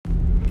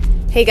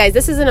Hey guys,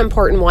 this is an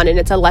important one, and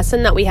it's a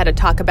lesson that we had to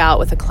talk about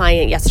with a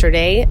client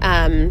yesterday.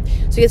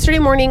 So yesterday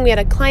morning we had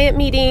a client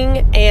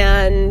meeting,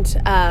 and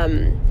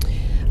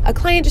a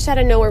client just out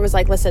of nowhere was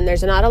like, listen,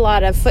 there's not a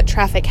lot of foot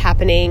traffic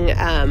happening.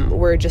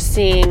 We're just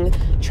seeing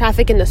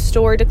traffic in the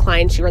store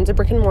decline. She runs a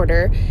brick and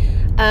mortar.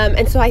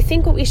 And so I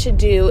think what we should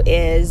do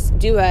is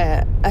do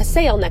a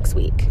sale next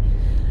week,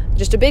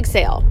 just a big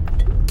sale.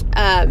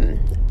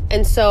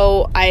 And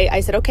so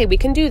I said, okay, we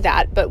can do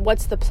that, but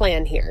what's the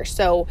plan here?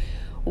 So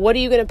what are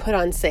you going to put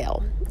on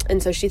sale?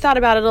 And so she thought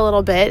about it a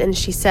little bit, and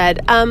she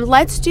said,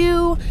 let's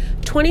do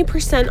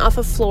 20% off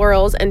of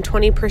florals and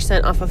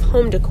 20% off of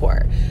home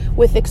decor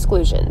with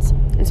exclusions.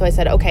 And so I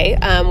said, okay,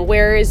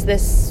 where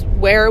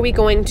are we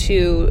going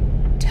to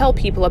tell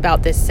people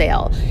about this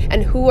sale?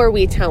 And who are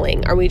we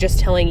telling? Are we just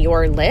telling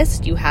your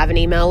list? You have an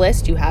email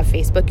list, you have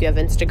Facebook, you have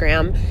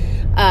Instagram.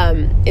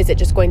 Is it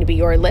just going to be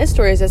your list,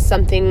 or is this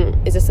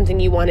something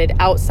you wanted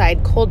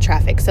outside cold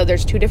traffic? So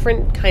there's two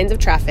different kinds of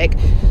traffic.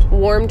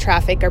 Warm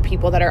traffic are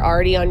people that are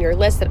already on your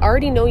list that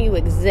already know you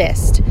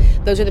exist.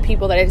 Those are the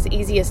people that it's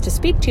easiest to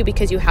speak to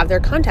because you have their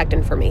contact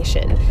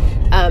information.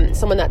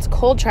 Someone that's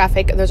cold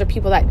traffic, those are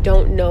people that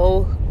don't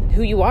know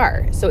who you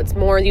are. So it's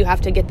more you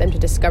have to get them to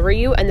discover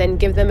you and then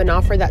give them an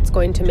offer that's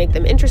going to make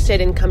them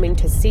interested in coming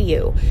to see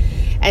you.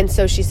 And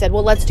so she said,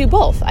 well, let's do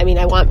both. I mean,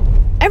 I want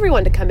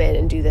everyone to come in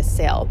and do this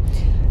sale.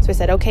 So I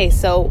said, okay,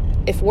 so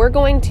if we're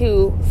going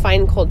to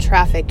find cold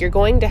traffic, you're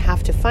going to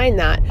have to find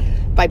that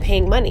by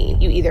paying money.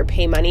 You either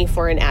pay money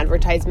for an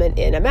advertisement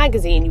in a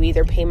magazine, you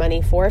either pay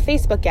money for a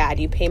Facebook ad,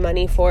 you pay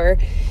money for,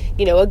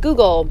 a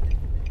Google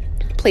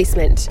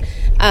placement.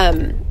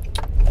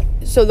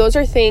 So those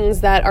are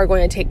things that are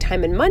going to take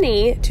time and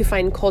money to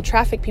find cold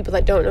traffic, people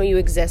that don't know you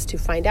exist, to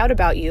find out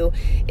about you.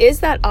 Is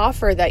that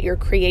offer that you're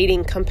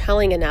creating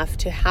compelling enough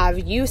to have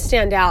you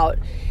stand out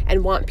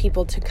and want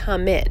people to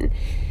come in?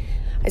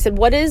 I said,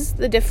 what is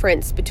the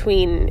difference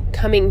between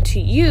coming to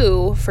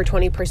you for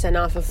 20%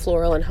 off of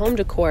floral and home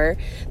decor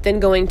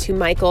than going to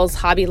Michael's,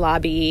 Hobby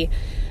Lobby,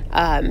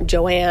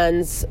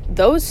 Joann's?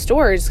 Those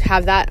stores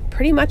have that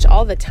pretty much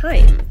all the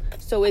time.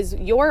 So is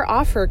your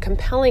offer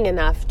compelling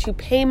enough to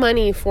pay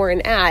money for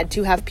an ad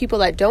to have people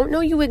that don't know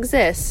you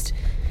exist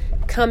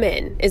come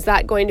in? Is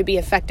that going to be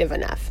effective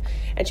enough?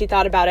 And she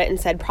thought about it and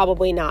said,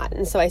 probably not.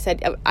 And so I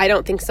said, I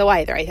don't think so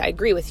either. I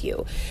agree with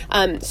you.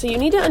 So you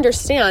need to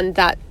understand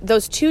that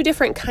those two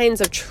different kinds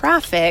of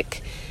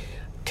traffic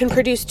can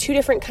produce two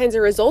different kinds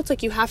of results.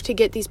 Like, you have to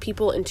get these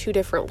people in two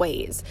different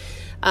ways.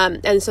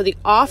 And so the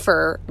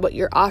offer, what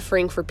you're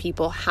offering for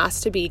people,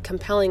 has to be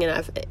compelling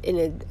enough,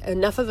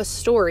 enough of a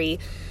story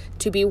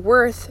to be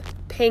worth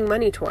paying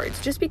money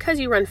towards. Just because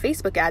you run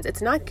Facebook ads,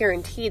 it's not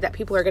guaranteed that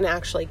people are going to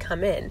actually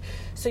come in.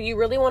 So you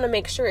really want to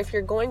make sure, if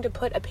you're going to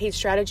put a paid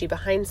strategy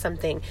behind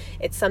something,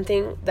 it's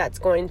something that's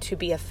going to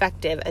be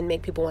effective and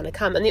make people want to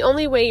come. And the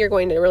only way you're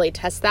going to really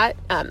test that,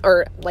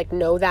 or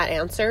know that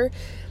answer,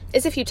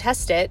 is if you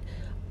test it.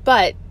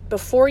 But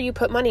before you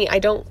put money,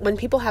 when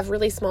people have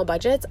really small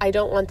budgets, I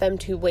don't want them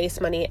to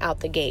waste money out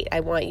the gate. I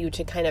want you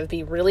to kind of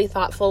be really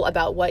thoughtful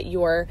about what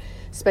you're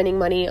spending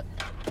money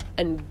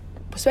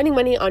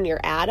on your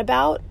ad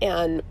about,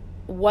 and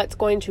what's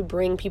going to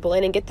bring people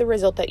in and get the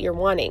result that you're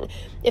wanting.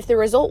 If the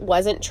result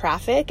wasn't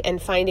traffic and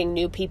finding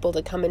new people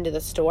to come into the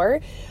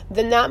store,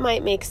 then that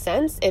might make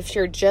sense if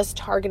you're just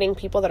targeting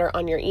people that are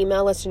on your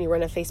email list and you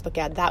run a Facebook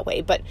ad that way.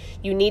 But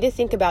you need to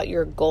think about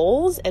your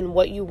goals and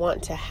what you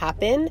want to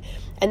happen,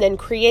 and then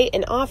create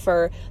an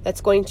offer that's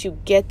going to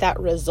get that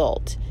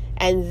result.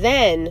 And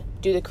then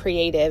do the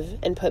creative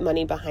and put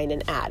money behind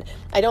an ad.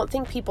 I don't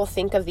think people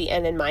think of the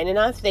end in mind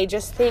enough. They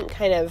just think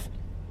kind of,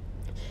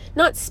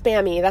 not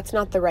spammy, that's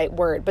not the right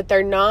word, but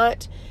they're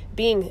not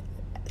being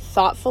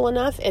thoughtful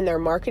enough in their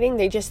marketing.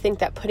 They just think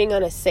that putting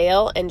on a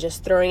sale and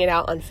just throwing it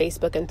out on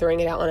Facebook and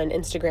throwing it out on an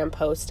Instagram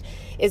post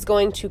is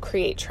going to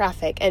create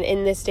traffic. And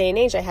in this day and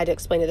age, I had to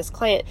explain to this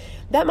client,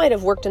 that might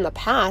have worked in the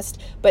past,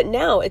 but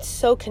now it's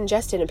so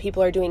congested and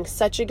people are doing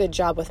such a good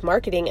job with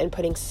marketing and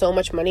putting so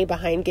much money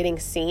behind getting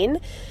seen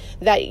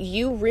that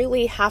you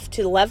really have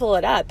to level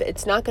it up.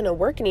 It's not going to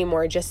work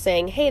anymore just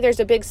saying, hey, there's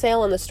a big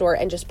sale in the store,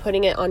 and just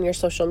putting it on your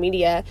social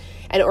media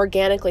and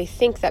organically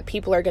think that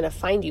people are going to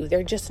find you.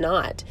 They're just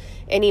not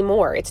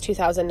anymore. It's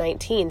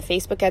 2019.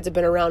 Facebook ads have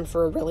been around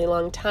for a really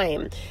long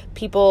time.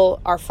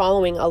 People are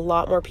following a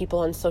lot more people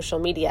on social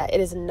media. It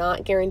is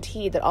not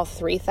guaranteed that all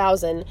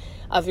 3,000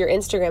 of your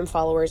Instagram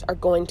followers are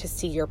going to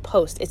see your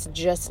post. It's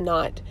just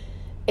not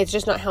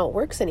how it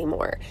works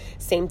anymore.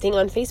 Same thing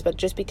on Facebook.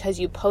 Just because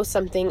you post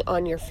something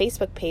on your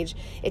Facebook page,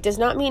 it does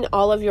not mean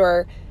all of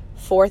your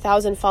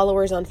 4,000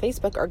 followers on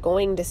Facebook are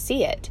going to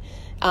see it.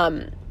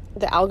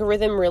 The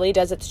algorithm really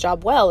does its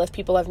job well. If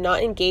people have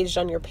not engaged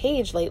on your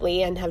page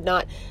lately and have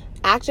not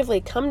actively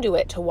come to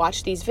it to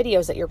watch these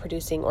videos that you're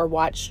producing or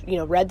watch,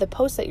 read the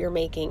posts that you're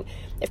making.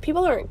 If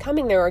people aren't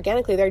coming there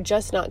organically, they're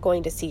just not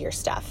going to see your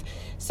stuff.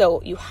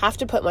 So you have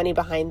to put money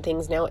behind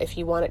things now if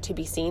you want it to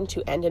be seen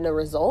to end in a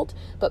result.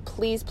 But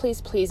please,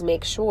 please, please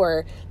make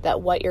sure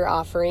that what you're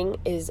offering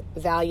is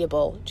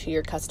valuable to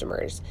your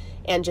customers.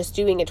 And just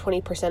doing a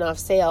 20% off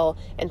sale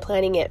and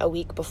planning it a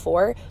week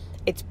before,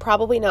 it's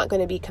probably not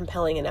going to be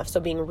compelling enough. So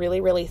being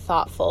really, really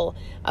thoughtful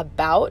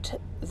about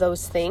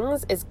those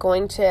things is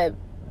going to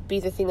be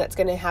the thing that's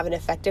going to have an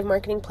effective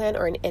marketing plan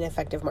or an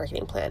ineffective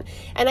marketing plan.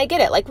 And I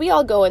get it. Like, we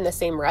all go in the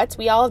same ruts.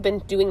 We all have been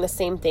doing the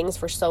same things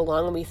for so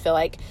long, and we feel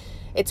like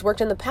it's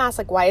worked in the past.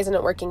 Like, why isn't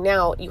it working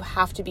now? You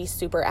have to be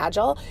super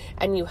agile,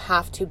 and you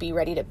have to be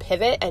ready to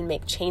pivot and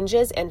make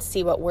changes and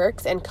see what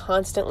works and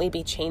constantly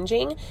be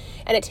changing.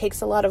 And it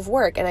takes a lot of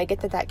work. And I get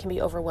that that can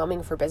be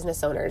overwhelming for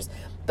business owners,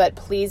 but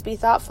please be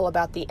thoughtful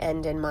about the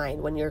end in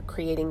mind when you're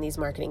creating these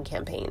marketing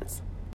campaigns.